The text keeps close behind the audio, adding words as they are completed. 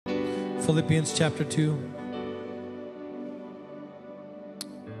Philippians chapter 2.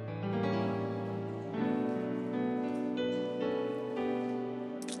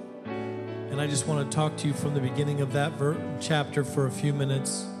 And I just want to talk to you from the beginning of that chapter for a few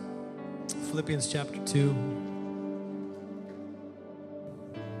minutes. Philippians chapter 2.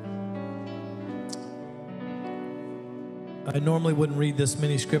 I normally wouldn't read this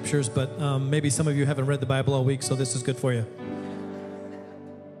many scriptures, but maybe some of you haven't read the Bible all week, so this is good for you.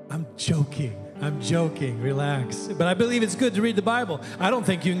 I'm joking. Relax. But I believe it's good to read the Bible. I don't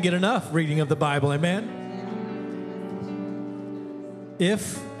think you can get enough reading of the Bible. Amen?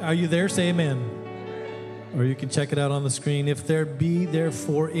 Are you there? Say amen. Or you can check it out on the screen. If there be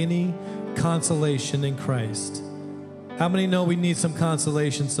therefore any consolation in Christ. How many know we need some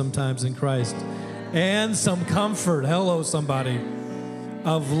consolation sometimes in Christ? And some comfort. Hello, somebody.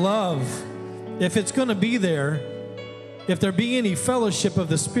 Of love. If it's going to be there, if there be any fellowship of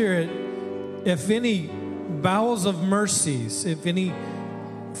the Spirit, if any bowels of mercies, if any,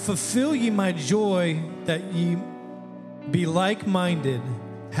 fulfill ye my joy, that ye be like-minded,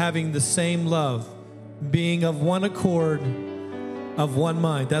 having the same love, being of one accord, of one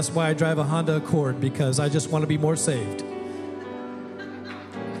mind. That's why I drive a Honda Accord, because I just want to be more saved.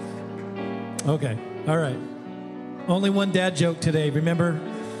 Okay, all right. Only one dad joke today. Remember,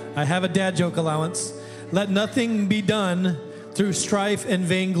 I have a dad joke allowance. Let nothing be done through strife and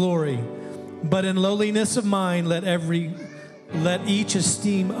vainglory, but in lowliness of mind, let each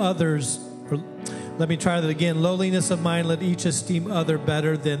esteem others. Let me try that again. Lowliness of mind, let each esteem other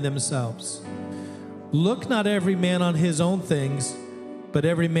better than themselves. Look not every man on his own things, but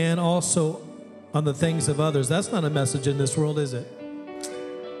every man also on the things of others. That's not a message in this world, is it?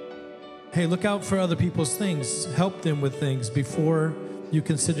 Hey, look out for other people's things. Help them with things before you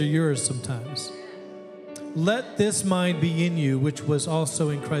consider yours sometimes. Let this mind be in you, which was also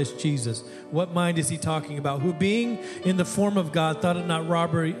in Christ Jesus. What mind is he talking about? Who being in the form of God, thought it not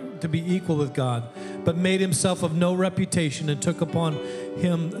robbery to be equal with God, but made himself of no reputation, and took upon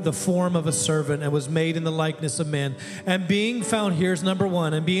him the form of a servant, and was made in the likeness of men. And being found, here's number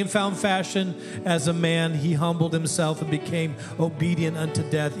one, and being found fashioned as a man, he humbled himself and became obedient unto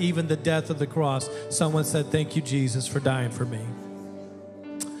death, even the death of the cross. Someone said, thank you, Jesus, for dying for me.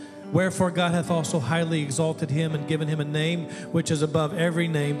 Wherefore God hath also highly exalted him and given him a name which is above every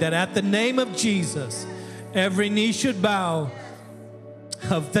name, that at the name of Jesus every knee should bow,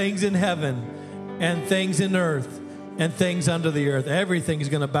 of things in heaven and things in earth and things under the earth. Everything is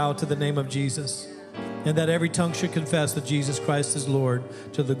going to bow to the name of Jesus. And that every tongue should confess that Jesus Christ is Lord,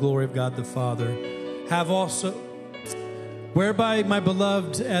 to the glory of God the Father. Have also, whereby, my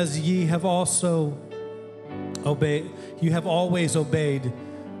beloved, as ye have also obeyed, you have always obeyed,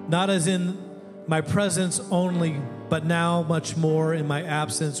 not as in my presence only, but now much more in my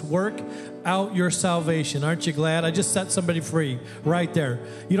absence. Work out your salvation. Aren't you glad? I just set somebody free right there.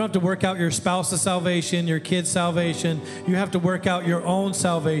 You don't have to work out your spouse's salvation, your kid's salvation. You have to work out your own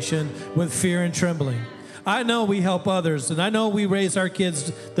salvation with fear and trembling. I know we help others, and I know we raise our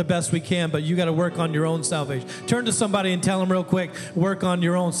kids the best we can, but you got to work on your own salvation. Turn to somebody and tell them real quick, work on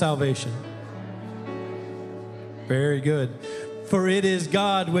your own salvation. Very good. For it is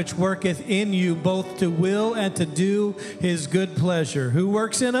God which worketh in you both to will and to do his good pleasure. Who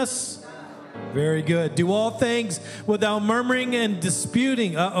works in us? Very good. Do all things without murmuring and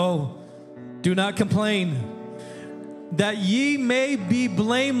disputing. Do not complain. That ye may be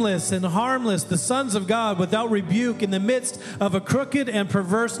blameless and harmless, the sons of God, without rebuke, in the midst of a crooked and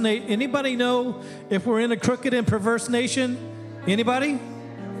perverse nation. Anybody know if we're in a crooked and perverse nation? Anybody?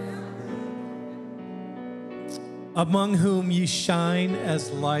 Among whom ye shine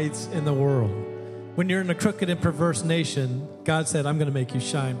as lights in the world. When you're in a crooked and perverse nation, God said, I'm going to make you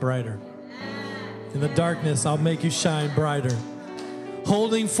shine brighter. In the darkness, I'll make you shine brighter.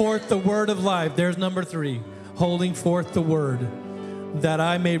 Holding forth the word of life. There's number 3. Holding forth the word, that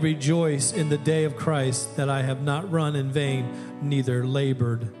I may rejoice in the day of Christ, that I have not run in vain, neither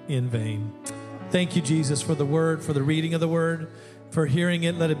labored in vain. Thank you, Jesus, for the word, for the reading of the word, for hearing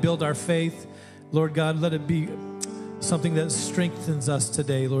it. Let it build our faith. Lord God, let it be something that strengthens us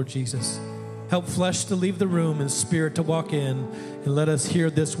today, Lord Jesus. Help flesh to leave the room and spirit to walk in, and let us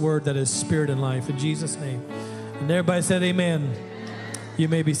hear this word that is spirit and life. In Jesus' name. And everybody said amen. You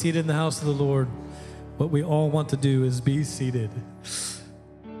may be seated in the house of the Lord. What we all want to do is be seated.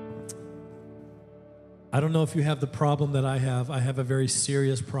 I don't know if you have the problem that I have. I have a very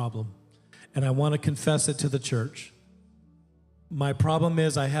serious problem, and I want to confess it to the church. My problem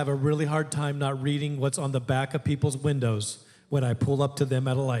is I have a really hard time not reading what's on the back of people's windows when I pull up to them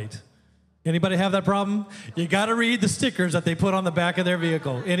at a light. Anybody have that problem? You got to read the stickers that they put on the back of their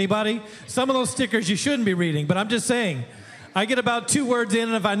vehicle. Anybody? Some of those stickers you shouldn't be reading, but I'm just saying. I get about 2 words in,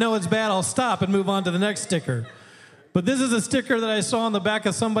 and if I know it's bad, I'll stop and move on to the next sticker. But this is a sticker that I saw on the back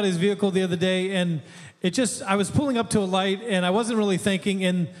of somebody's vehicle the other day, and I was pulling up to a light, and I wasn't really thinking,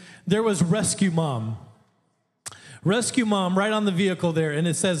 and there was Rescue Mom. Rescue Mom right on the vehicle there, and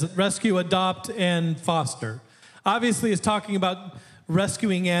it says rescue, adopt, and foster. Obviously, it's talking about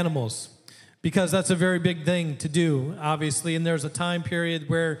rescuing animals, because that's a very big thing to do, obviously. And there's a time period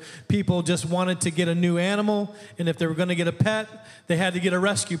where people just wanted to get a new animal, and if they were going to get a pet, they had to get a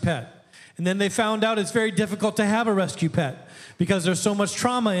rescue pet. And then they found out it's very difficult to have a rescue pet because there's so much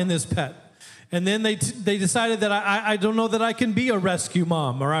trauma in this pet. And then they decided that I don't know that I can be a rescue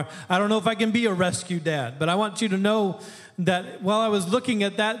mom, or I don't know if I can be a rescue dad. But I want you to know that while I was looking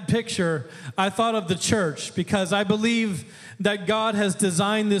at that picture, I thought of the church, because I believe that God has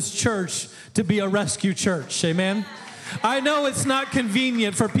designed this church to be a rescue church. Amen? I know it's not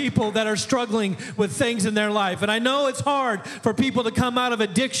convenient for people that are struggling with things in their life. And I know it's hard for people to come out of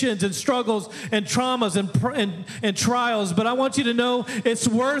addictions and struggles and traumas and trials. But I want you to know it's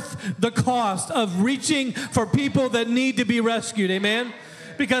worth the cost of reaching for people that need to be rescued. Amen?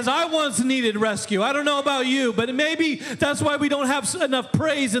 Because I once needed rescue. I don't know about you, but maybe that's why we don't have enough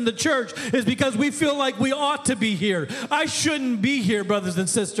praise in the church, is because we feel like we ought to be here. I shouldn't be here, brothers and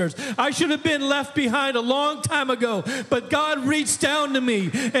sisters. I should have been left behind a long time ago, but God reached down to me,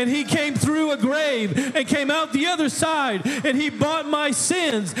 and he came through a grave and came out the other side, and he bought my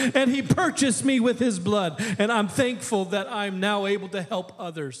sins, and he purchased me with his blood, and I'm thankful that I'm now able to help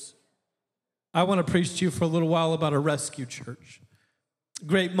others. I want to preach to you for a little while about a rescue church.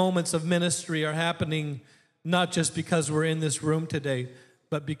 Great moments of ministry are happening not just because we're in this room today,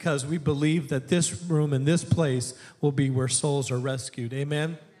 but because we believe that this room and this place will be where souls are rescued.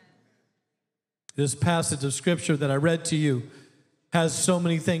 Amen? This passage of Scripture that I read to you has so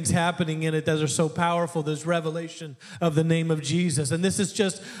many things happening in it that are so powerful. There's revelation of the name of Jesus. And this is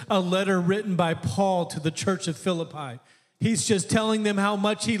just a letter written by Paul to the church of Philippi. He's just telling them how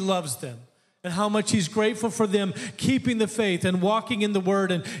much he loves them, and how much he's grateful for them keeping the faith and walking in the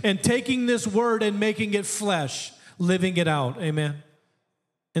word and taking this word and making it flesh, living it out. Amen.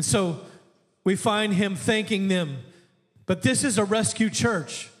 And so we find him thanking them. But this is a rescue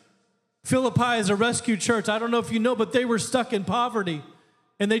church. Philippi is a rescue church. I don't know if you know, but they were stuck in poverty.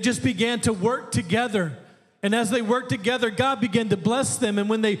 And they just began to work together. And as they worked together, God began to bless them. And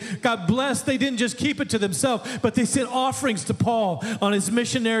when they got blessed, they didn't just keep it to themselves, but they sent offerings to Paul on his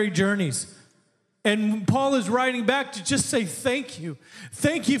missionary journeys. And Paul is writing back to just say thank you.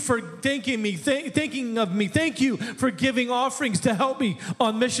 Thank you for thanking me, thinking of me. Thank you for giving offerings to help me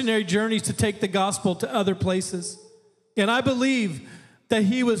on missionary journeys to take the gospel to other places. And I believe that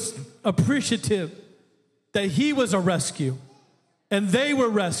he was appreciative, that he was a rescue, and they were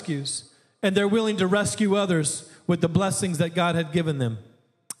rescues, and they're willing to rescue others with the blessings that God had given them.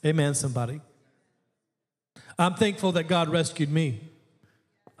 Amen, somebody. I'm thankful that God rescued me.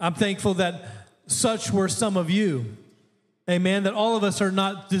 I'm thankful that such were some of you. Amen. That all of us are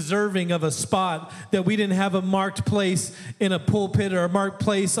not deserving of a spot, that we didn't have a marked place in a pulpit or a marked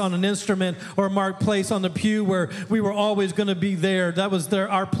place on an instrument or a marked place on the pew where we were always going to be there. That was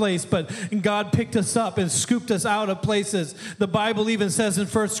our place. But God picked us up and scooped us out of places. The Bible even says in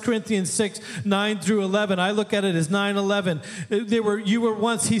 1 Corinthians 6, 9 through 11, I look at it as 9:11. You were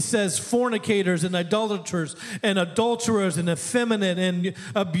once, he says, fornicators and idolaters and adulterers and effeminate and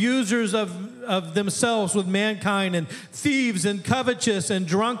abusers of themselves with mankind and thieves and covetous and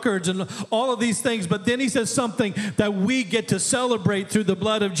drunkards and all of these things. But then he says something that we get to celebrate through the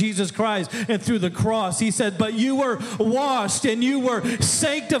blood of Jesus Christ and through the cross. He said, but you were washed and you were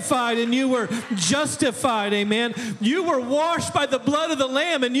sanctified and you were justified. Amen. You were washed by the blood of the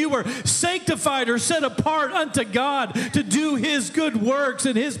Lamb and you were sanctified or set apart unto God to do his good works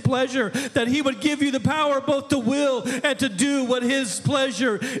and his pleasure, that he would give you the power both to will and to do what his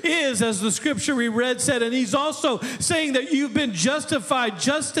pleasure is, as the scripture we read said. And he's also saying that you've been justified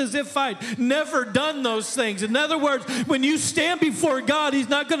just as if I'd never done those things. In other words, when you stand before God, he's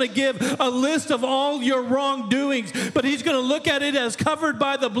not going to give a list of all your wrongdoings, but he's going to look at it as covered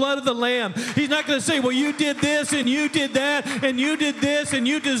by the blood of the Lamb. He's not going to say, well, you did this and you did that and you did this and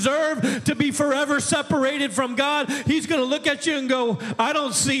you deserve to be forever separated from God. He's going to look at you and go, I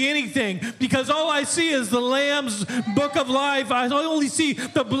don't see anything, because all I see is the Lamb's book of life. I only see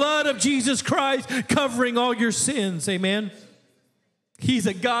the blood of Jesus Christ covering all your sins. Amen. He's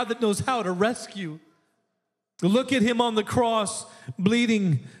a God that knows how to rescue. Look at him on the cross,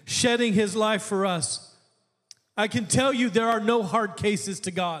 bleeding, shedding his life for us. I can tell you there are no hard cases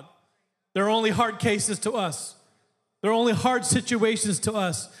to God. They're only hard cases to us. They're only hard situations to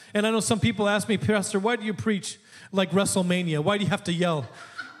us. And I know some people ask me, Pastor, why do you preach like WrestleMania? Why do you have to yell?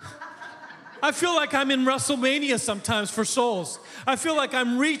 I feel like I'm in WrestleMania sometimes for souls. I feel like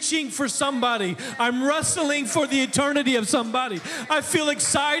I'm reaching for somebody. I'm wrestling for the eternity of somebody. I feel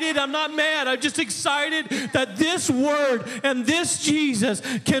excited. I'm not mad. I'm just excited that this word and this Jesus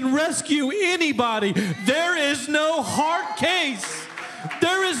can rescue anybody. There is no hard case.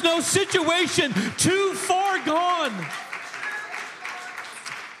 There is no situation too far gone.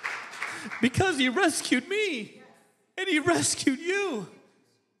 Because he rescued me and he rescued you.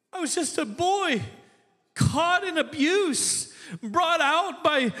 I was just a boy caught in abuse, brought out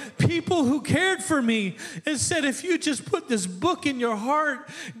by people who cared for me and said, if you just put this book in your heart,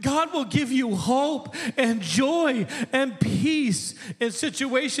 God will give you hope and joy and peace in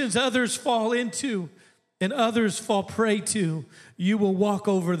situations others fall into and others fall prey to. You will walk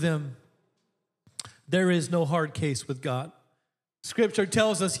over them. There is no hard case with God. Scripture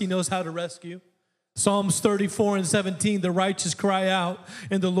tells us he knows how to rescue. Psalms 34:17, the righteous cry out,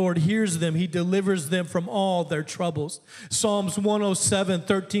 and the Lord hears them. He delivers them from all their troubles. Psalms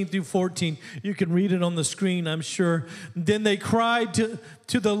 107:13-14, you can read it on the screen, I'm sure. Then they cried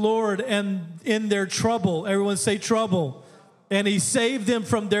to the Lord, and in their trouble, everyone say trouble, and he saved them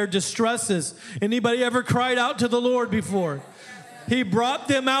from their distresses. Anybody ever cried out to the Lord before? He brought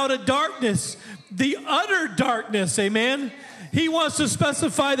them out of darkness, the utter darkness, amen? He wants to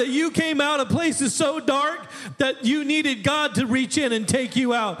specify that you came out of places so dark that you needed God to reach in and take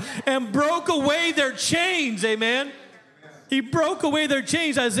you out and broke away their chains, amen? He broke away their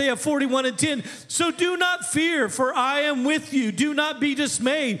chains, Isaiah 41:10. So do not fear, for I am with you. Do not be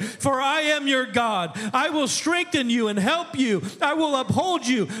dismayed, for I am your God. I will strengthen you and help you. I will uphold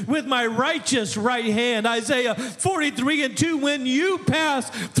you with my righteous right hand. Isaiah 43:2. When you pass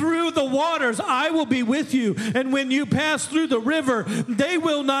through the waters, I will be with you. And when you pass through the river, they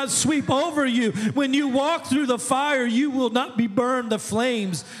will not sweep over you. When you walk through the fire, you will not be burned. The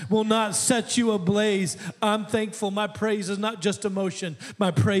flames will not set you ablaze. I'm thankful. My praise is not just emotion. My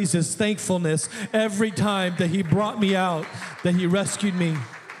praise is thankfulness every time that he brought me out, that he rescued me.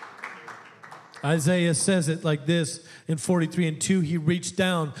 Isaiah says it like this in 43:2. He reached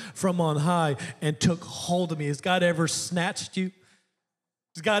down from on high and took hold of me. Has God ever snatched you?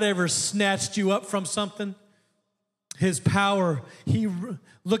 Has God ever snatched you up from something? His power,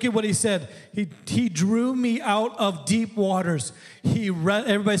 look at what he said. He drew me out of deep waters.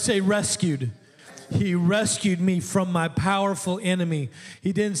 Everybody say rescued. He rescued me from my powerful enemy.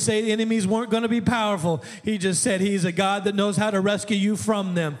 He didn't say the enemies weren't going to be powerful. He just said he's a God that knows how to rescue you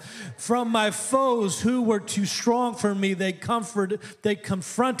from them. From my foes who were too strong for me, they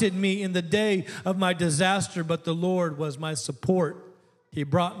confronted me in the day of my disaster, but the Lord was my support. He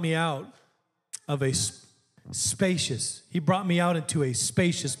brought me out of he brought me out into a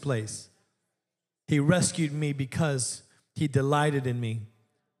spacious place. He rescued me because he delighted in me.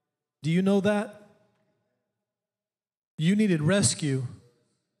 Do you know that? You needed rescue,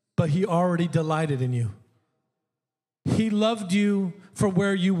 but he already delighted in you. He loved you for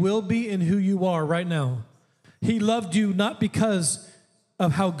where you will be and who you are right now. He loved you not because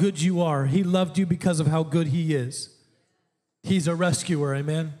of how good you are. He loved you because of how good he is. He's a rescuer,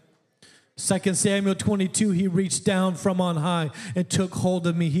 amen? 2 Samuel 22, he reached down from on high and took hold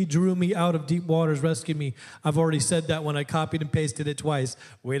of me. He drew me out of deep waters, rescued me. I've already said that when I copied and pasted it twice.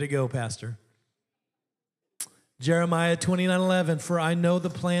 Way to go, Pastor. Jeremiah 29:11, for I know the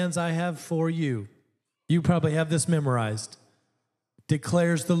plans I have for you. You probably have this memorized.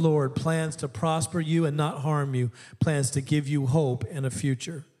 Declares the Lord, plans to prosper you and not harm you, plans to give you hope and a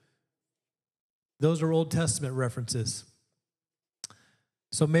future. Those are Old Testament references.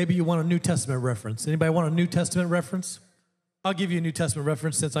 So maybe you want a New Testament reference. Anybody want a New Testament reference? I'll give you a New Testament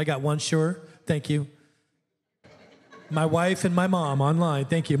reference since I got one, sure. Thank you. My wife and my mom online.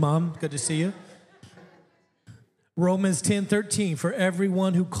 Thank you, Mom. Good to see you. Romans 10:13, for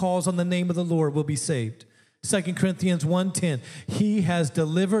everyone who calls on the name of the Lord will be saved. 2 Corinthians 1:10, he has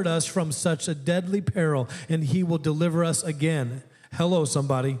delivered us from such a deadly peril, and he will deliver us again. Hello,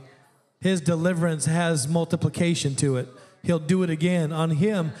 somebody. His deliverance has multiplication to it. He'll do it again. On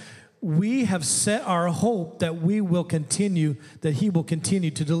him, we have set our hope that he will continue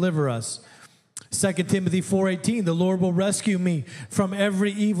to deliver us. 2 Timothy 4:18, the Lord will rescue me from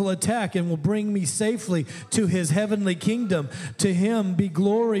every evil attack and will bring me safely to his heavenly kingdom. To him be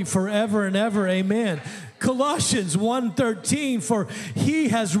glory forever and ever. Amen. Colossians 1:13, for he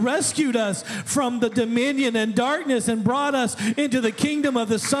has rescued us from the dominion and darkness and brought us into the kingdom of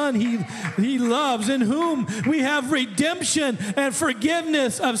the Son he loves, in whom we have redemption and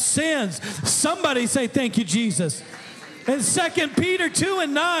forgiveness of sins. Somebody say, thank you, Jesus. In 2 Peter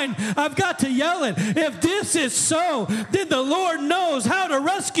 2:9, I've got to yell it. If this is so, then the Lord knows how to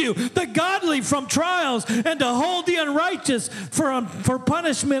rescue the godly from trials and to hold the unrighteous for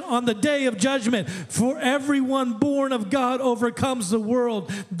punishment on the day of judgment. For everyone born of God overcomes the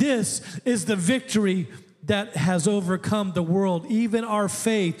world. This is the victory that has overcome the world, even our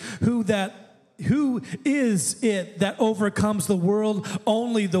faith. Who is it that overcomes the world?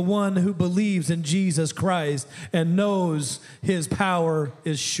 Only the one who believes in Jesus Christ and knows his power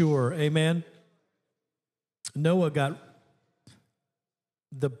is sure. Amen. Noah got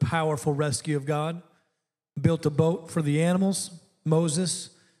the powerful rescue of God, built a boat for the animals. Moses,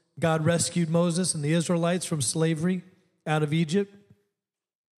 God rescued Moses and the Israelites from slavery out of Egypt.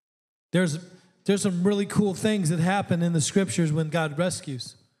 There's some really cool things that happen in the scriptures when God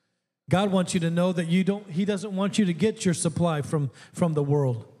rescues. God wants you to know that he doesn't want you to get your supply from the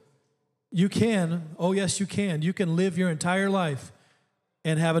world. You can, oh yes, you can. You can live your entire life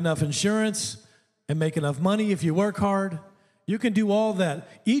and have enough insurance and make enough money if you work hard. You can do all that.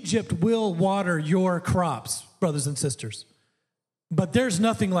 Egypt will water your crops, brothers and sisters. But there's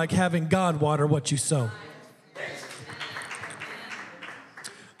nothing like having God water what you sow.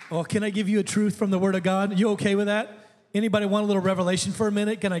 Oh, can I give you a truth from the Word of God? You okay with that? Anybody want a little revelation for a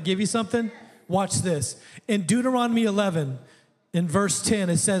minute? Can I give you something? Watch this. In Deuteronomy 11, in verse 10,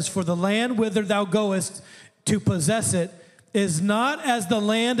 it says, for the land whither thou goest to possess it is not as the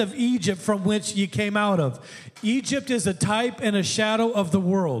land of Egypt from which ye came out of. Egypt is a type and a shadow of the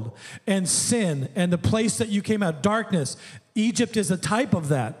world and sin and the place that you came out, darkness. Egypt is a type of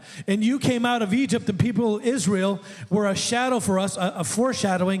that. And you came out of Egypt, the people of Israel were a shadow for us, a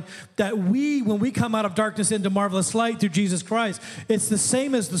foreshadowing that when we come out of darkness into marvelous light through Jesus Christ, it's the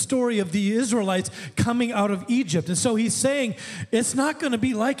same as the story of the Israelites coming out of Egypt. And so he's saying it's not going to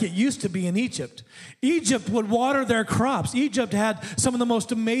be like it used to be in Egypt. Egypt would water their crops. Egypt had some of the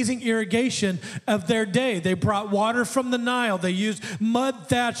most amazing irrigation of their day. They brought water from the Nile. They used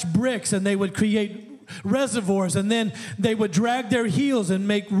mud-thatched bricks, and they would create reservoirs, and then they would drag their heels and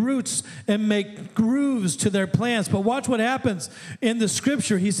make roots and make grooves to their plants. But watch what happens in the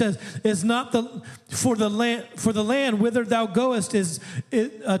scripture. He says, "Is not for the land whither thou goest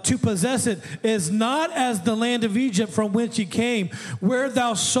to possess it is not as the land of Egypt from whence ye came, where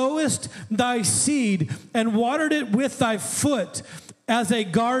thou sowest thy seed and watered it with thy foot as a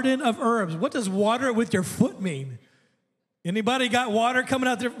garden of herbs." What does water it with your foot mean? Anybody got water coming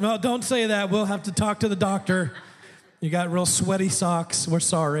out there? Well, don't say that. We'll have to talk to the doctor. You got real sweaty socks. We're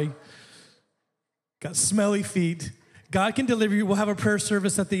sorry. Got smelly feet. God can deliver you. We'll have a prayer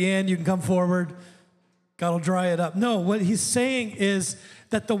service at the end. You can come forward. God will dry it up. No, what he's saying is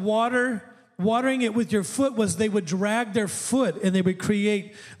that the watering it with your foot was they would drag their foot and they would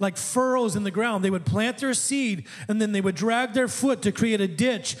create like furrows in the ground. They would plant their seed and then they would drag their foot to create a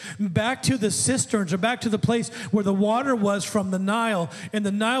ditch back to the cisterns or back to the place where the water was from the Nile. And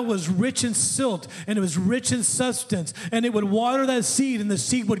the Nile was rich in silt and it was rich in substance. And it would water that seed and the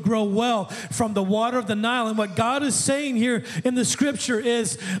seed would grow well from the water of the Nile. And what God is saying here in the scripture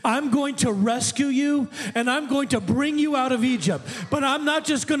is, I'm going to rescue you and I'm going to bring you out of Egypt. But I'm not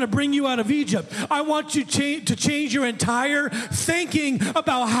just going to bring you out of Egypt. I want you to change your entire thinking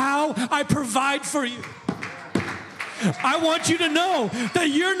about how I provide for you. I want you to know that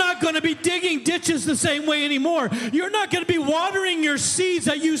you're not going to be digging ditches the same way anymore. You're not going to be watering your seeds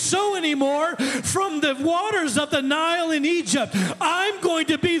that you sow anymore from the waters of the Nile in Egypt. I'm going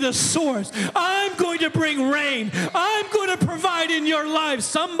to be the source. I'm going to bring rain. I'm going to provide in your life.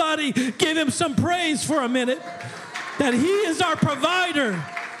 Somebody give him some praise for a minute that he is our provider.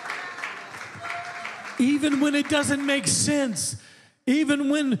 Even when it doesn't make sense, even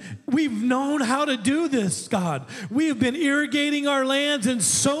when we've known how to do this, God, we have been irrigating our lands and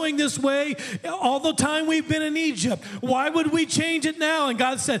sowing this way all the time we've been in Egypt. Why would we change it now? And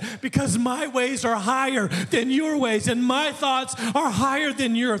God said, because my ways are higher than your ways and my thoughts are higher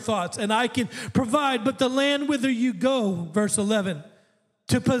than your thoughts, and I can provide. But the land whither you go, verse 11,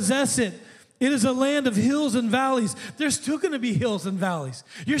 to possess it It is a land of hills and valleys. There's still going to be hills and valleys.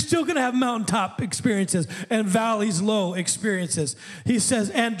 You're still going to have mountaintop experiences and valleys low experiences. He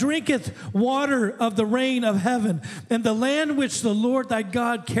says, and drinketh water of the rain of heaven, and the land which the Lord thy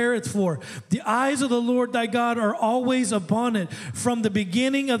God careth for. The eyes of the Lord thy God are always upon it, from the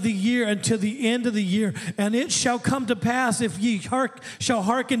beginning of the year until the end of the year. And it shall come to pass, if ye shall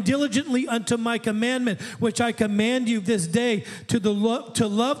hearken diligently unto my commandment, which I command you this day, to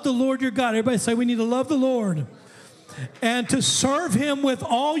love the Lord your God. Everybody say, we need to love the Lord. And to serve him with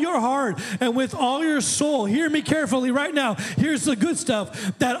all your heart and with all your soul. Hear me carefully right now. Here's the good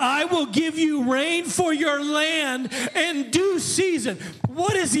stuff. That I will give you rain for your land in due season.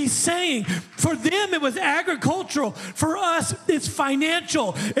 What is he saying? For them, it was agricultural. For us, it's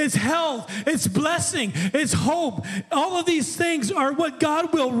financial. It's health. It's blessing. It's hope. All of these things are what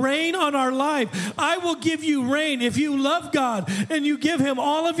God will rain on our life. I will give you rain. If you love God and you give him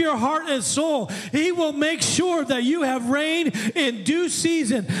all of your heart and soul, he will make sure that you have rain in due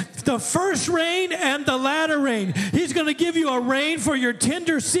season. The first rain and the latter rain. He's going to give you a rain for your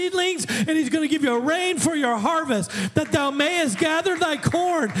tender seedlings, and he's going to give you a rain for your harvest, that thou mayest gather thy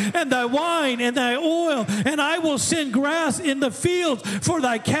corn and thy wine and thy oil, and I will send grass in the fields for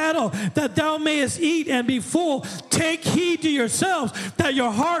thy cattle, that thou mayest eat and be full. Take heed to yourselves, that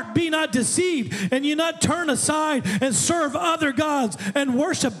your heart be not deceived, and you not turn aside and serve other gods and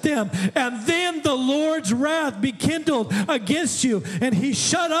worship them. And then the Lord's wrath be kindled against you, and he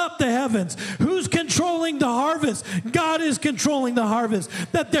shut up the heavens. Who's controlling the harvest? God is controlling the harvest.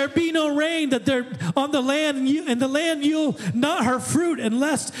 That there be no rain, that there on the land, and the land yield not her fruit,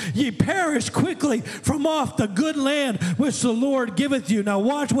 unless ye perish quickly from off the good land which the Lord giveth you. Now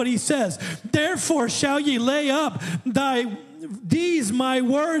watch what he says. Therefore shall ye lay up these my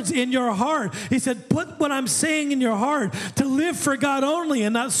words in your heart. He said, put what I'm saying in your heart, to live for God only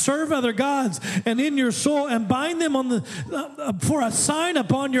and not serve other gods, and in your soul, and bind them on for a sign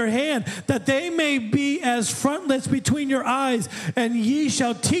upon your hand, that they may be as frontlets between your eyes, and ye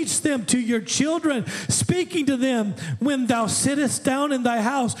shall teach them to your children, speaking to them when thou sittest down in thy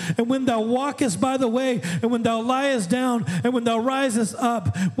house, and when thou walkest by the way, and when thou liest down, and when thou risest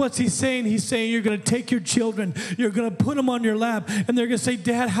up. What's he saying? He's saying you're going to take your children, you're going to put them on your lap, and they're going to say,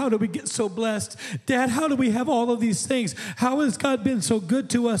 Dad, how do we get so blessed? Dad, how do we have all of these things? How has God been so good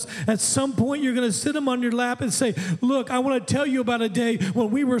to us? At some point, you're going to sit them on your lap and say, look, I want to tell you about a day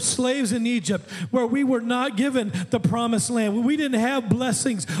when we were slaves in Egypt, where we were not given the promised land, when we didn't have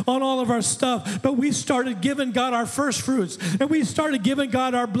blessings on all of our stuff, but we started giving God our first fruits, and we started giving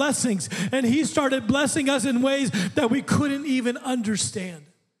God our blessings, and he started blessing us in ways that we couldn't even understand,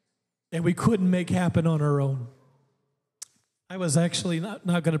 and we couldn't make happen on our own. I was actually not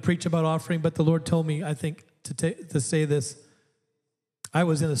going to preach about offering, but the Lord told me, I think, to say this. I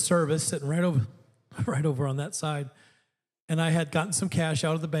was in a service sitting right over on that side, and I had gotten some cash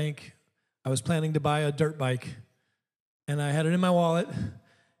out of the bank. I was planning to buy a dirt bike, and I had it in my wallet,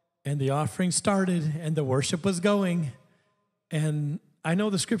 and the offering started, and the worship was going, and I know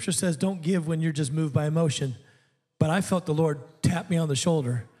the scripture says don't give when you're just moved by emotion, but I felt the Lord tap me on the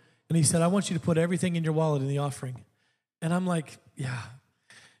shoulder, and he said, I want you to put everything in your wallet in the offering. And I'm like, yeah,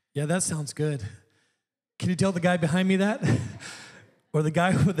 that sounds good. Can you tell the guy behind me that? Or the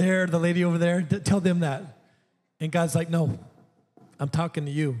guy over there, the lady over there, tell them that. And God's like, no, I'm talking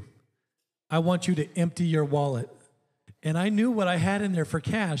to you. I want you to empty your wallet. And I knew what I had in there for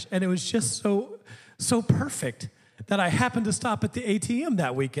cash, and it was just so perfect that I happened to stop at the ATM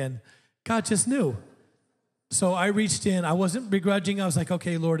that weekend. God just knew. So I reached in. I wasn't begrudging. I was like,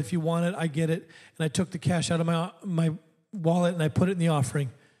 okay, Lord, if you want it, I get it. And I took the cash out of my wallet, and I put it in the offering.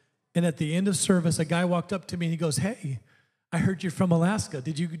 And at the end of service, a guy walked up to me, and he goes, hey, I heard you're from Alaska.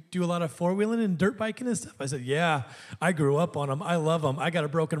 Did you do a lot of four-wheeling and dirt biking and stuff? I said, yeah, I grew up on them. I love them. I got a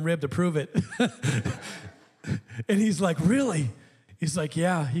broken rib to prove it. And he's like, really? He's like,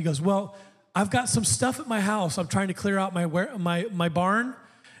 yeah. He goes, well, I've got some stuff at my house. I'm trying to clear out my barn.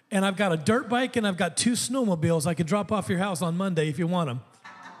 And I've got a dirt bike, and I've got 2 snowmobiles I could drop off your house on Monday if you want them.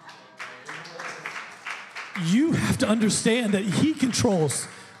 You have to understand that he controls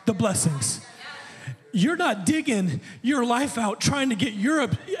the blessings. You're not digging your life out trying to get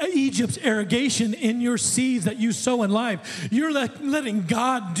Egypt's irrigation in your seeds that you sow in life. You're letting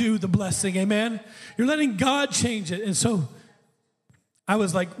God do the blessing, amen? You're letting God change it. And so I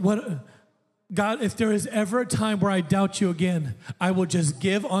was like, what? God, if there is ever a time where I doubt you again, I will just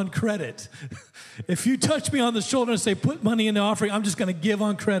give on credit. If you touch me on the shoulder and say, put money in the offering, I'm just going to give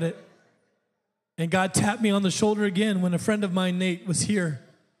on credit. And God tapped me on the shoulder again when a friend of mine, Nate, was here.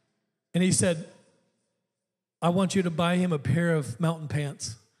 And he said, I want you to buy him a pair of mountain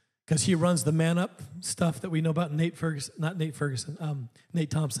pants because he runs the Man Up stuff that we know about. Nate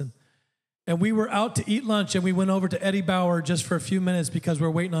Thompson. And we were out to eat lunch, and we went over to Eddie Bauer just for a few minutes because we're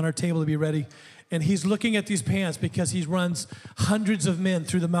waiting on our table to be ready. And he's looking at these pants because he runs hundreds of men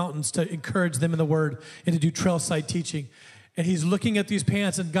through the mountains to encourage them in the Word and to do trailside teaching. And he's looking at these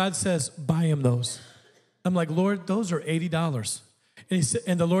pants, and God says, buy him those. I'm like, Lord, those are $80.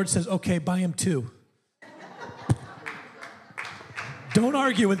 And the Lord says, okay, buy him 2. Don't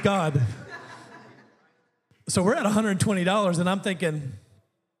argue with God. So we're at $120, and I'm thinking,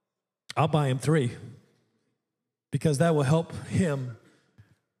 I'll buy him 3 because that will help him.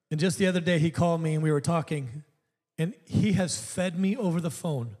 And just the other day, he called me, and we were talking, and he has fed me over the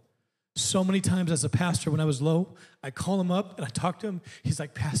phone so many times as a pastor. When I was low, I call him up, and I talk to him. He's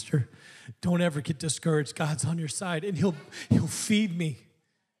like, Pastor, don't ever get discouraged. God's on your side, and he'll feed me.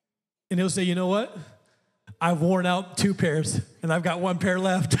 And he'll say, you know what? I've worn out 2 pairs, and I've got 1 pair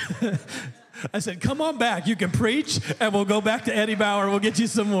left. I said, come on back. You can preach, and we'll go back to Eddie Bauer. We'll get you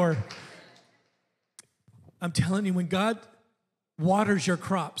some more. I'm telling you, when God waters your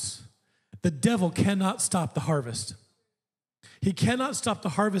crops, the devil cannot stop the harvest. He cannot stop the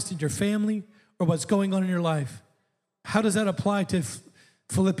harvest in your family or what's going on in your life. How does that apply to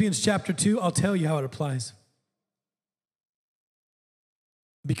Philippians chapter 2? I'll tell you how it applies.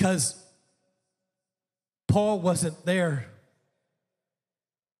 Because Paul wasn't there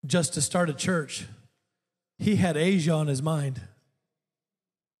just to start a church. He had Asia on his mind.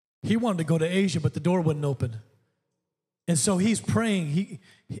 He wanted to go to Asia, but the door wouldn't open. And so he's praying.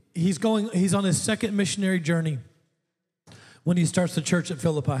 He's on his second missionary journey when he starts the church at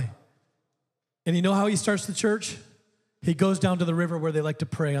Philippi. And you know how he starts the church? He goes down to the river where they like to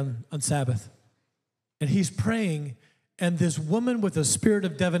pray on Sabbath. And he's praying, and this woman with a spirit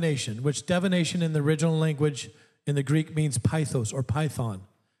of divination, which divination in the original language in the Greek means pythos or python.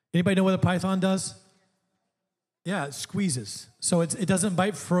 Anybody know what a python does? Yeah, it squeezes. So it doesn't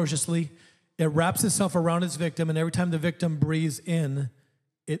bite ferociously. It wraps itself around its victim, and every time the victim breathes in,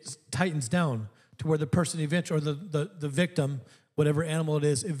 it tightens down to where the person eventually, or the victim, whatever animal it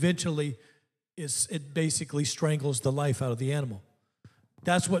is, eventually it basically strangles the life out of the animal.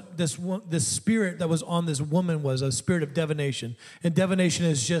 That's what this spirit that was on this woman was, a spirit of divination. And divination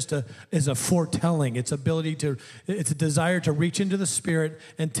is just a foretelling. It's a desire to reach into the spirit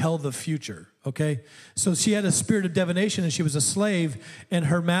and tell the future, okay? So she had a spirit of divination, and she was a slave, and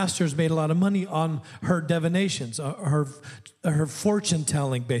her masters made a lot of money on her divinations, her fortune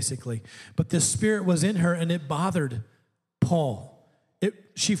telling, basically. But this spirit was in her, and it bothered Paul.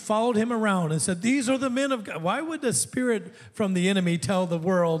 She followed him around and said, these are the men of God. Why would the spirit from the enemy tell the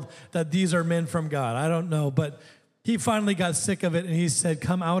world that these are men from God? I don't know, but he finally got sick of it, and he said,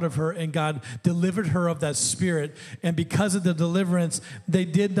 come out of her, and God delivered her of that spirit. And because of the deliverance, they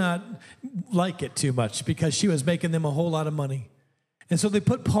did not like it too much because she was making them a whole lot of money. And so they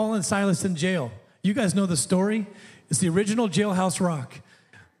put Paul and Silas in jail. You guys know the story. It's the original Jailhouse Rock.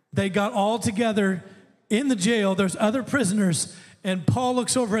 They got all together in the jail. There's other prisoners. And Paul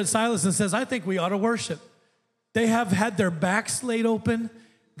looks over at Silas and says, I think we ought to worship. They have had their backs laid open.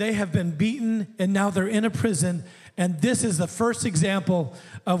 They have been beaten, and now they're in a prison. And this is the first example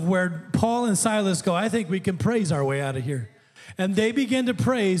of where Paul and Silas go, I think we can praise our way out of here. And they begin to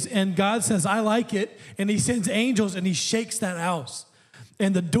praise, and God says, I like it. And he sends angels, and he shakes that house.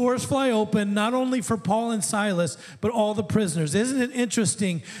 And the doors fly open, not only for Paul and Silas, but all the prisoners. Isn't it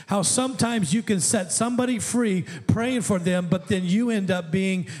interesting how sometimes you can set somebody free praying for them, but then you end up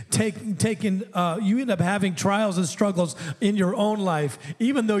being you end up having trials and struggles in your own life.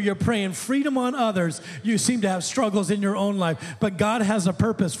 Even though you're praying freedom on others, you seem to have struggles in your own life. But God has a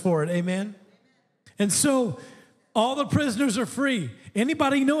purpose for it, amen? And so all the prisoners are free.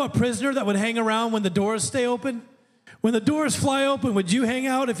 Anybody know a prisoner that would hang around when the doors stay open? When the doors fly open, would you hang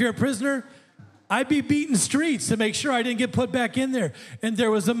out if you're a prisoner? I'd be beating streets to make sure I didn't get put back in there. And there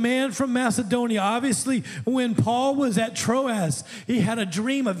was a man from Macedonia. Obviously, when Paul was at Troas, he had a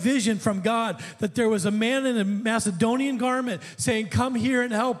dream, a vision from God that there was a man in a Macedonian garment saying, come here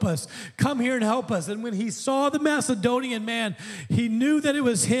and help us. Come here and help us. And when he saw the Macedonian man, he knew that it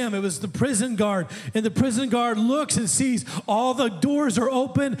was him. It was the prison guard. And the prison guard looks and sees all the doors are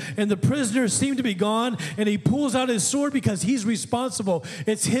open and the prisoners seem to be gone. And he pulls out his sword because he's responsible.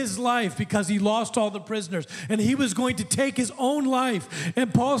 It's his life because he lost all the prisoners, and he was going to take his own life.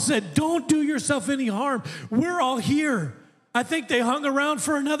 And Paul said, don't do yourself any harm. We're all here. I think they hung around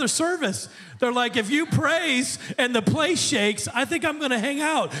for another service. They're like, if you praise and the place shakes, I think I'm going to hang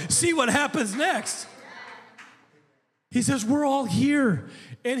out, see what happens next. He says, we're all here.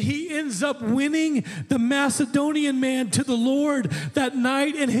 And he ends up winning the Macedonian man to the Lord that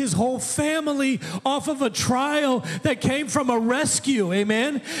night and his whole family off of a trial that came from a rescue.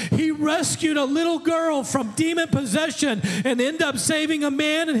 Amen. He rescued a little girl from demon possession and ended up saving a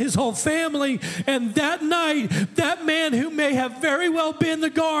man and his whole family. And that night, that man who may have very well been the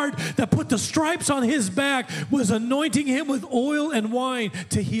guard that put the stripes on his back was anointing him with oil and wine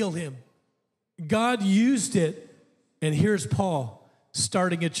to heal him. God used it. And here's Paul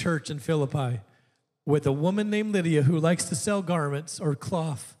starting a church in Philippi with a woman named Lydia who likes to sell garments or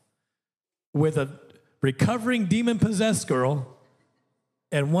cloth, with a recovering demon-possessed girl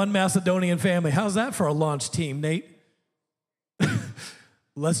and one Macedonian family. How's that for a launch team, Nate?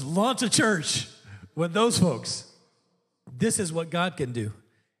 Let's launch a church with those folks. This is what God can do.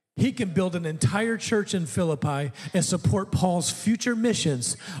 He can build an entire church in Philippi and support Paul's future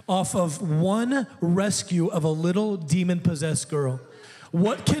missions off of one rescue of a little demon-possessed girl.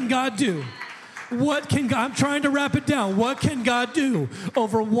 What can God do? I'm trying to wrap it down. What can God do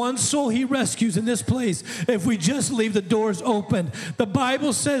over one soul he rescues in this place if we just leave the doors open? The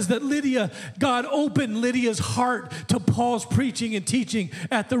Bible says that God opened Lydia's heart to Paul's preaching and teaching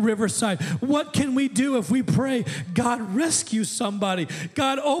at the riverside. What can we do if we pray, God, rescue somebody?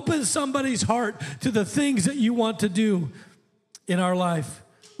 God, open somebody's heart to the things that you want to do in our life.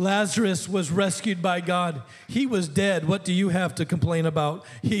 Lazarus was rescued by God. He was dead. What do you have to complain about?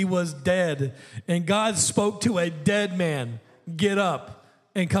 He was dead. And God spoke to a dead man, get up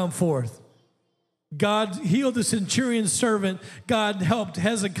and come forth. God healed the centurion's servant. God helped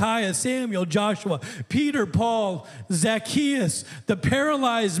Hezekiah, Samuel, Joshua, Peter, Paul, Zacchaeus, the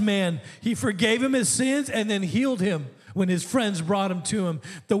paralyzed man. He forgave him his sins and then healed him when his friends brought him to him.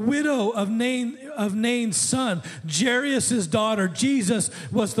 The widow of Nain's son, Jairus' daughter, Jesus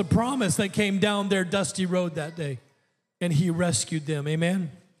was the promise that came down their dusty road that day. And he rescued them.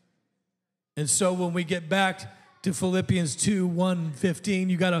 Amen? And so when we get back to Philippians 2:1-15,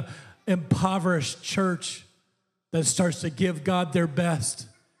 you got an impoverished church that starts to give God their best.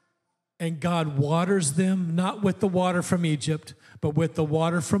 And God waters them, not with the water from Egypt, but with the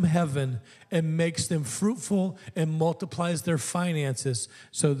water from heaven, and makes them fruitful and multiplies their finances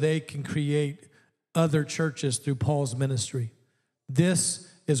so they can create other churches through Paul's ministry. This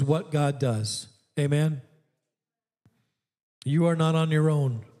is what God does. Amen? You are not on your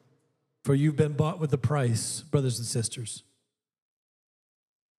own, for you've been bought with a price, brothers and sisters.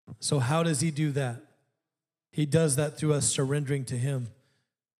 So how does he do that? He does that through us surrendering to him.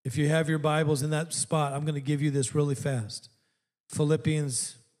 If you have your Bibles in that spot, I'm going to give you this really fast.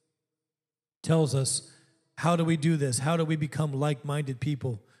 Philippians tells us, how do we do this? How do we become like-minded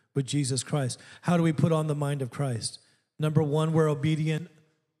people with Jesus Christ? How do we put on the mind of Christ? Number one, we're obedient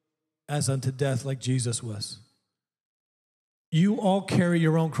as unto death like Jesus was. You all carry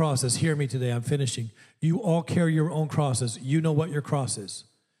your own crosses. Hear me today, I'm finishing. You all carry your own crosses. You know what your cross is.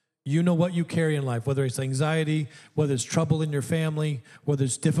 You know what you carry in life, whether it's anxiety, whether it's trouble in your family, whether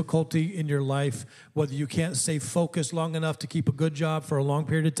it's difficulty in your life, whether you can't stay focused long enough to keep a good job for a long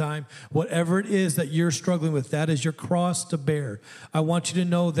period of time. Whatever it is that you're struggling with, that is your cross to bear. I want you to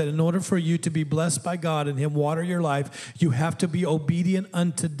know that in order for you to be blessed by God and him water your life, you have to be obedient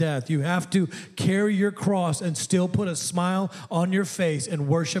unto death. You have to carry your cross and still put a smile on your face and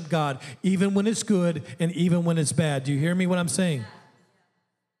worship God, even when it's good and even when it's bad. Do you hear me what I'm saying?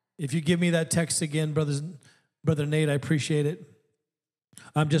 If you give me that text again, Brother Nate, I appreciate it.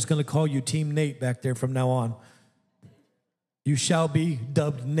 I'm just going to call you Team Nate back there from now on. You shall be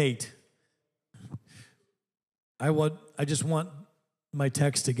dubbed Nate. I just want my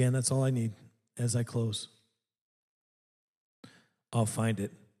text again. That's all I need as I close. I'll find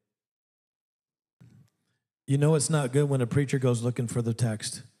it. You know it's not good when a preacher goes looking for the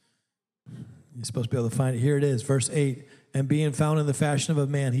text. You're supposed to be able to find it. Here it is, verse 8. And being found in the fashion of a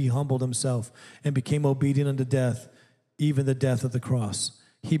man, he humbled himself and became obedient unto death, even the death of the cross.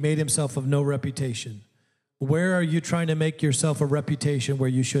 He made himself of no reputation. Where are you trying to make yourself a reputation where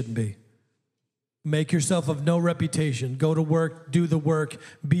you shouldn't be? Make yourself of no reputation. Go to work, do the work,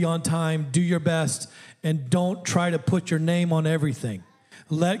 be on time, do your best, and don't try to put your name on everything.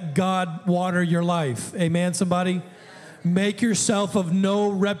 Let God water your life. Amen, somebody? Make yourself of no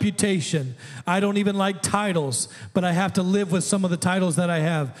reputation. I don't even like titles, but I have to live with some of the titles that I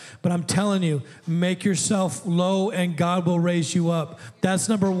have. But I'm telling you, make yourself low and God will raise you up. That's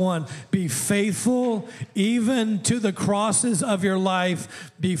number one. Be faithful even to the crosses of your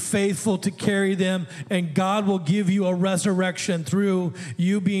life. Be faithful to carry them, and God will give you a resurrection through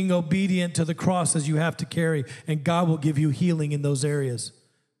you being obedient to the crosses you have to carry, and God will give you healing in those areas.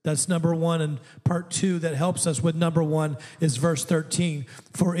 That's number one. And part two that helps us with number one is verse 13.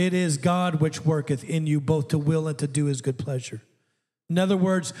 For it is God which worketh in you both to will and to do his good pleasure. In other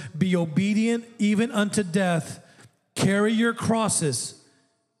words, be obedient even unto death. Carry your crosses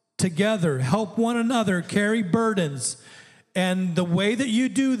together. Help one another carry burdens. And the way that you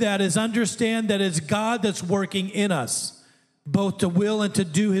do that is understand that it's God that's working in us, both to will and to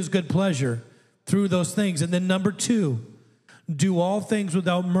do his good pleasure through those things. And then number two, do all things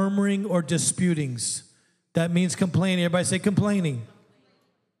without murmuring or disputings. That means complaining. Everybody say complaining.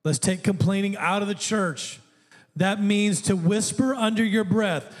 Let's take complaining out of the church. That means to whisper under your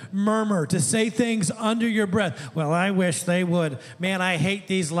breath, murmur, to say things under your breath. Well, I wish they would. Man, I hate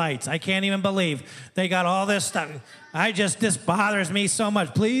these lights. I can't even believe they got all this stuff. This bothers me so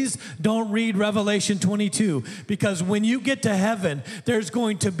much. Please don't read Revelation 22, because when you get to heaven, there's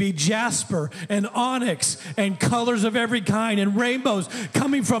going to be jasper and onyx and colors of every kind and rainbows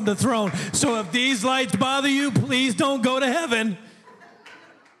coming from the throne. So if these lights bother you, please don't go to heaven.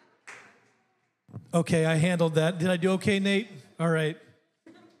 Okay, I handled that. Did I do okay, Nate? All right.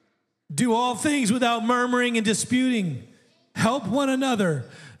 Do all things without murmuring and disputing. Help one another.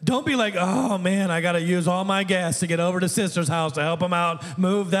 Don't be like, oh, man, I got to use all my gas to get over to sister's house to help them out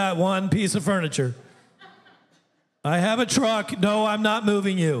move that one piece of furniture. I have a truck. No, I'm not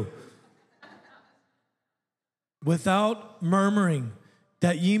moving you. Without murmuring,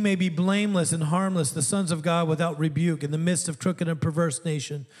 that ye may be blameless and harmless, the sons of God without rebuke, in the midst of crooked and perverse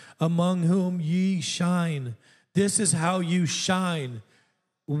nation, among whom ye shine. This is how you shine.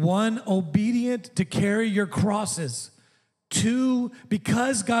 1, obedient to carry your crosses. 2,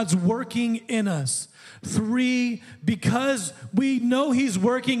 because God's working in us. 3, because we know he's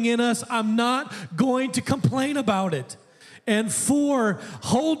working in us, I'm not going to complain about it. And 4,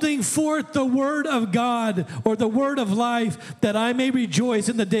 holding forth the word of God, or the word of life, that I may rejoice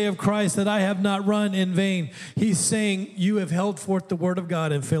in the day of Christ, that I have not run in vain. He's saying, you have held forth the word of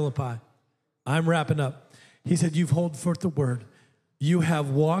God in Philippi. I'm wrapping up. He said, you've held forth the word. You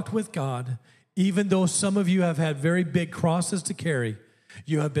have walked with God. Even though some of you have had very big crosses to carry,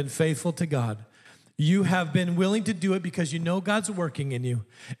 you have been faithful to God. You have been willing to do it because you know God's working in you.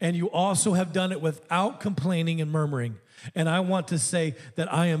 And you also have done it without complaining and murmuring. And I want to say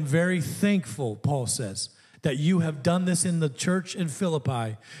that I am very thankful, Paul says, that you have done this in the church in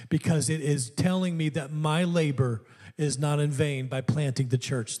Philippi, because it is telling me that my labor is not in vain by planting the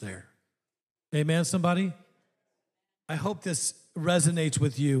church there. Amen, somebody? I hope this resonates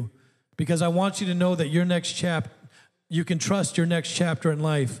with you, because I want you to know that your next chapter, you can trust your next chapter in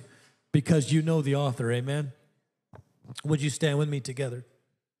life because you know the author. Amen? Would you stand with me together?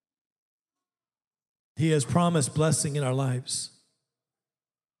 He has promised blessing in our lives.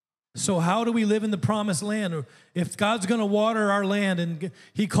 So how do we live in the promised land? If God's going to water our land and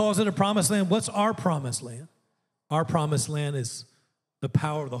he calls it a promised land, what's our promised land? Our promised land is the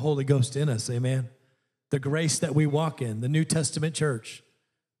power of the Holy Ghost in us, amen? The grace that we walk in, the New Testament church.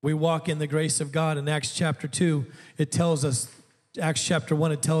 We walk in the grace of God. In Acts chapter 2, it tells us, Acts chapter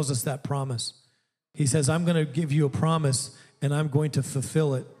 1, it tells us that promise. He says, I'm going to give you a promise and I'm going to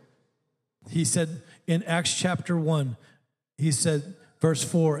fulfill it. He said in Acts chapter 1, he said, verse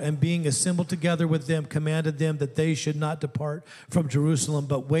 4, and being assembled together with them, commanded them that they should not depart from Jerusalem,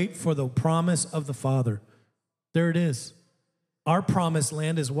 but wait for the promise of the Father. There it is. Our promised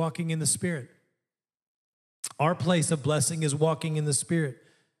land is walking in the Spirit. Our place of blessing is walking in the Spirit.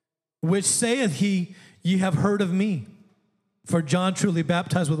 Which saith he, ye have heard of me. For John truly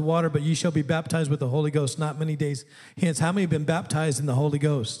baptized with water, but ye shall be baptized with the Holy Ghost not many days hence. How many have been baptized in the Holy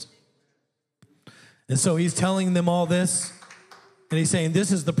Ghost? And so he's telling them all this. And he's saying,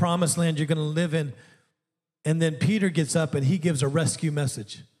 this is the promised land you're going to live in. And then Peter gets up and he gives a rescue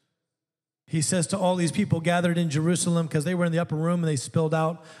message. He says to all these people gathered in Jerusalem, because they were in the upper room and they spilled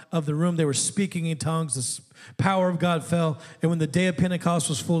out of the room. They were speaking in tongues. The power of God fell. And when the day of Pentecost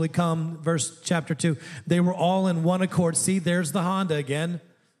was fully come, verse chapter 2, they were all in one accord. See, there's the Honda again.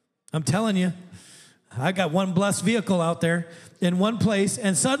 I'm telling you, I got one blessed vehicle out there in one place,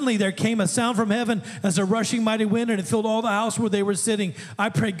 and suddenly there came a sound from heaven as a rushing mighty wind, and it filled all the house where they were sitting. I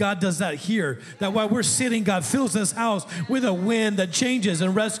pray God does that here, that while we're sitting, God fills this house with a wind that changes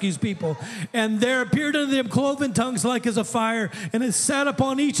and rescues people. And there appeared unto them cloven tongues like as a fire, and it sat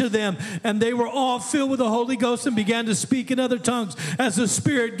upon each of them, and they were all filled with the Holy Ghost and began to speak in other tongues as the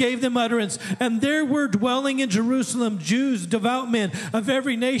Spirit gave them utterance. And there were dwelling in Jerusalem Jews, devout men of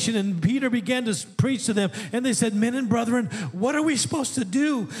every nation, and Peter began to preach to them, and they said, men and brethren, what What are we supposed to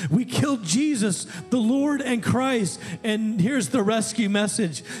do? We killed Jesus, the Lord and Christ. And here's the rescue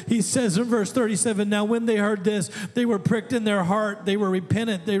message. He says in verse 37, now when they heard this, they were pricked in their heart. They were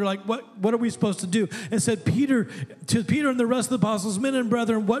repentant. They were like, what are we supposed to do? And said to Peter and the rest of the apostles, men and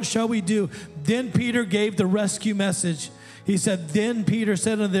brethren, what shall we do? Then Peter gave the rescue message. He said, then Peter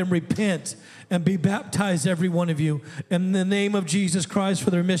said unto them, repent and be baptized, every one of you, in the name of Jesus Christ for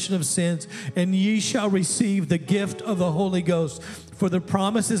the remission of sins, and ye shall receive the gift of the Holy Ghost. For the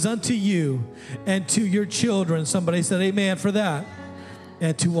promise is unto you and to your children. Somebody said amen for that.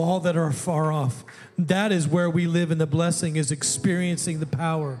 And to all that are far off. That is where we live, and the blessing is experiencing the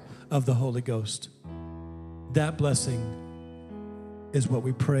power of the Holy Ghost. That blessing is what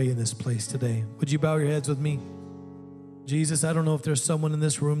we pray in this place today. Would you bow your heads with me? Jesus, I don't know if there's someone in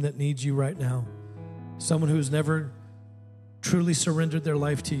this room that needs you right now. Someone who's never truly surrendered their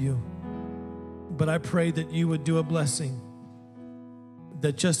life to you. But I pray that you would do a blessing.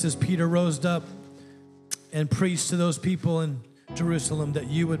 That just as Peter rose up and preached to those people in Jerusalem, that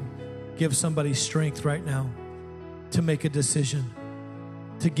you would give somebody strength right now to make a decision,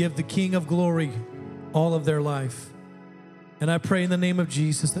 to give the King of Glory all of their life. And I pray in the name of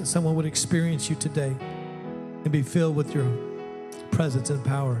Jesus that someone would experience you today and be filled with your presence and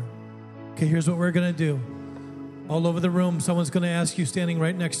power. Okay, here's what we're going to do. All over the room, someone's going to ask you, standing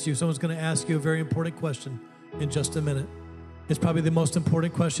right next to you, someone's going to ask you a very important question in just a minute. It's probably the most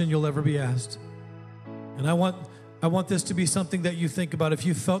important question you'll ever be asked. And I want this to be something that you think about. If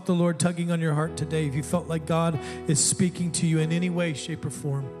you felt the Lord tugging on your heart today, if you felt like God is speaking to you in any way, shape, or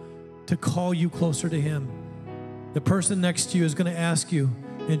form to call you closer to Him, the person next to you is going to ask you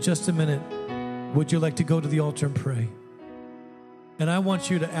in just a minute, would you like to go to the altar and pray? And I want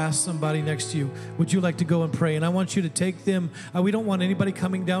you to ask somebody next to you, would you like to go and pray? And I want you to take them. We don't want anybody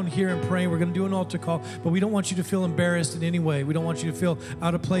coming down here and praying. We're going to do an altar call, but we don't want you to feel embarrassed in any way. We don't want you to feel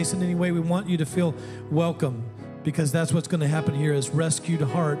out of place in any way. We want you to feel welcome, because that's what's going to happen here is rescued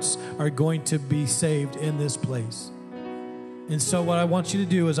hearts are going to be saved in this place. And so what I want you to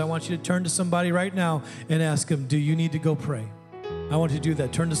do is I want you to turn to somebody right now and ask them, do you need to go pray? I want you to do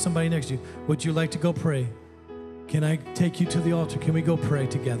that. Turn to somebody next to you. Would you like to go pray? Can I take you to the altar? Can we go pray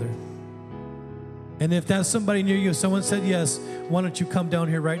together? And if that's somebody near you, if someone said yes, why don't you come down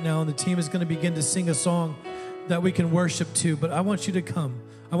here right now, and the team is going to begin to sing a song that we can worship to. But I want you to come.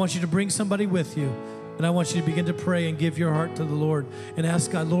 I want you to bring somebody with you, and I want you to begin to pray and give your heart to the Lord and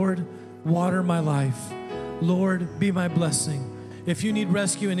ask God, Lord, water my life. Lord, be my blessing. If you need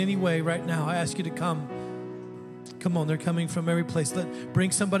rescue in any way right now, I ask you to come. Come on, they're coming from every place.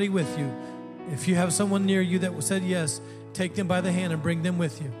 Bring somebody with you. If you have someone near you that said yes, take them by the hand and bring them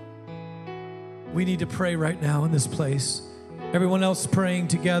with you. We need to pray right now in this place. Everyone else praying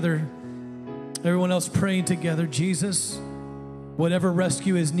together. Everyone else praying together. Jesus, whatever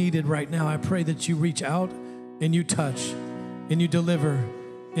rescue is needed right now, I pray that you reach out and you touch and you deliver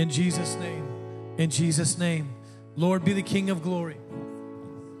in Jesus' name. In Jesus' name. Lord, be the King of glory.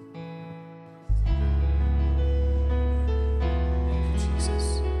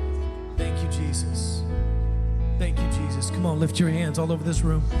 Jesus. Thank you, Jesus. Come on, lift your hands all over this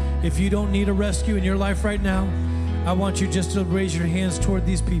room. If you don't need a rescue in your life right now, I want you just to raise your hands toward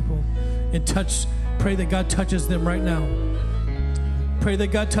these people and pray that God touches them right now. Pray that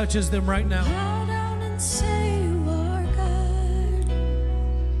God touches them right now. Bow down and say you are God.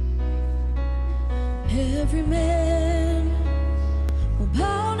 Every man will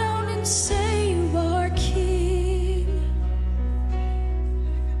bow down and say you are King.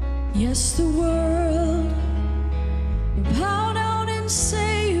 Yes, the world will bow down and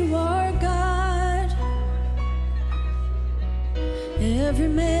say you are God. Every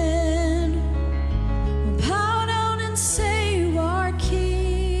man will bow down and say you are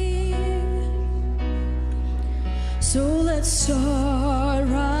King. So let's start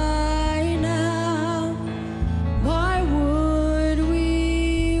right now. Why would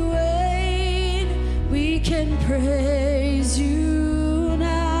we wait? We can praise you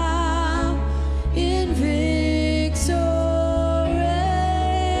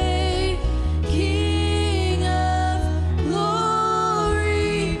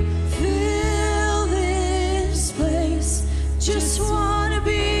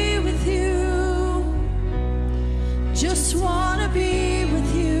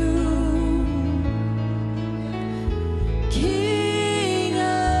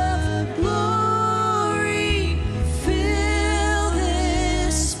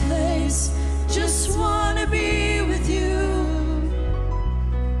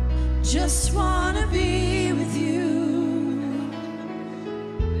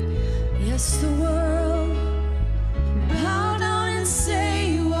the world bow down.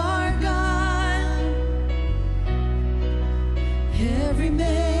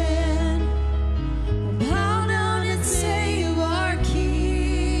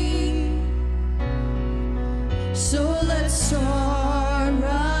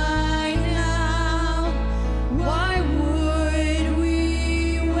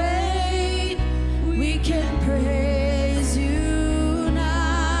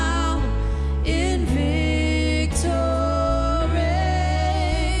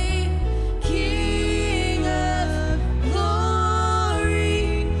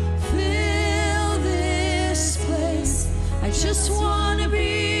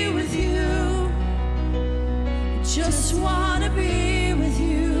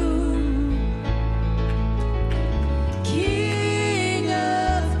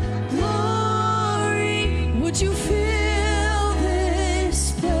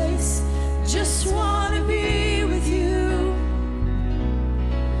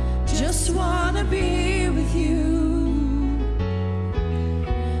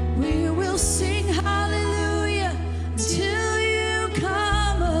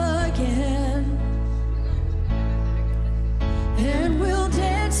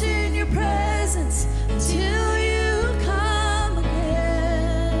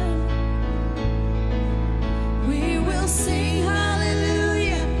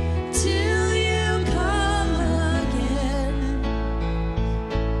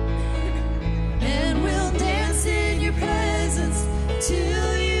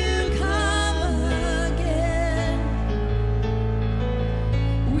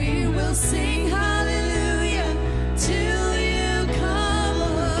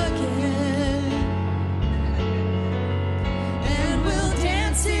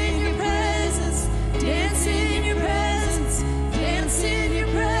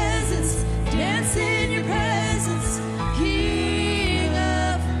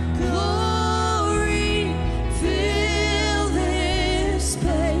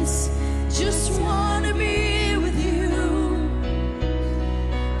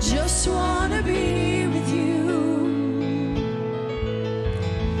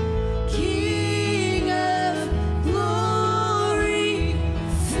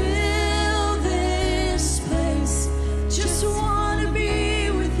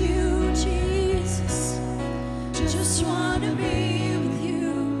 just want to be